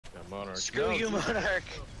Monarch. Screw No, you, dude. Monarch!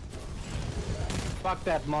 Fuck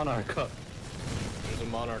that monarch. There's a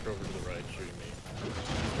Monarch over to the right shooting me.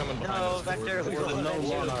 He's coming behind No, us. Vector, we There's will no avenge you.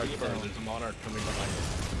 Monarch. There's a Monarch coming behind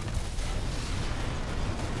us.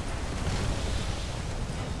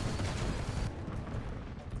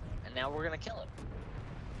 And now we're gonna kill him.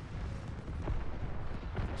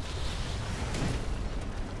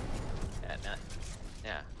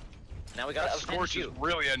 Yeah. Now we gotta That Scorch avenge is you.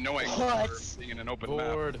 really annoying What? for being in an open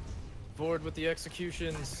map. Ford with the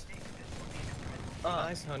executions.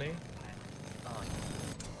 Nice, honey.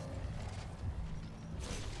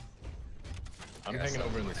 I'm Here, hanging so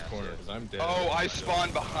over in this we're corner gonna because I'm dead. Oh, I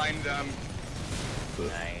spawned behind them.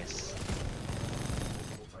 Nice.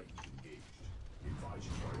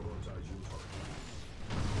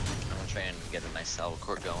 I'm gonna try and get a nice salvo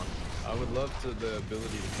court going. I would love to the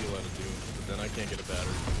ability to heal out of Doom, but then I can't get a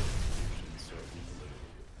battery. So.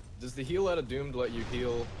 Does the heal out of Doom let you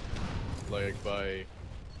heal, like, by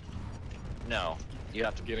No, you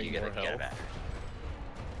have to getting you more get a health? battery.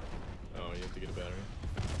 Oh, you have to get a battery?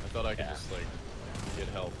 I thought I could Yeah. just, like, get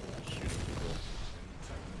health shooting people.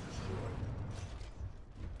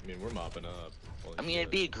 I mean, we're mopping up. Holy I mean, shit. it'd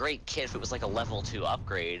be a great kit if it was like a level 2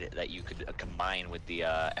 upgrade that you could combine with the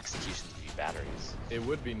executions of your batteries. It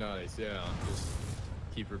would be nice, yeah. Just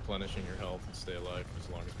keep replenishing your health and stay alive for as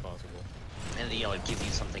long as possible. And you know, it gives you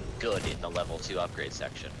something good in the level 2 upgrade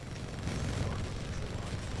section.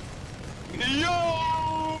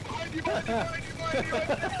 Yo! Behind you, behind you, behind you, behind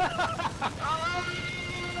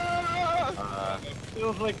you!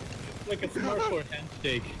 Feels like a smartphone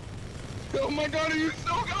handshake. Oh my god, are you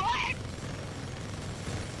so going?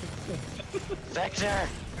 Vector!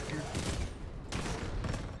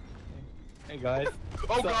 Hey guys.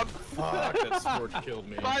 Oh god! Fuck, that Scorch killed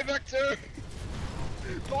me. Bye, Vector!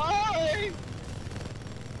 Bye!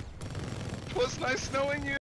 It was nice knowing you!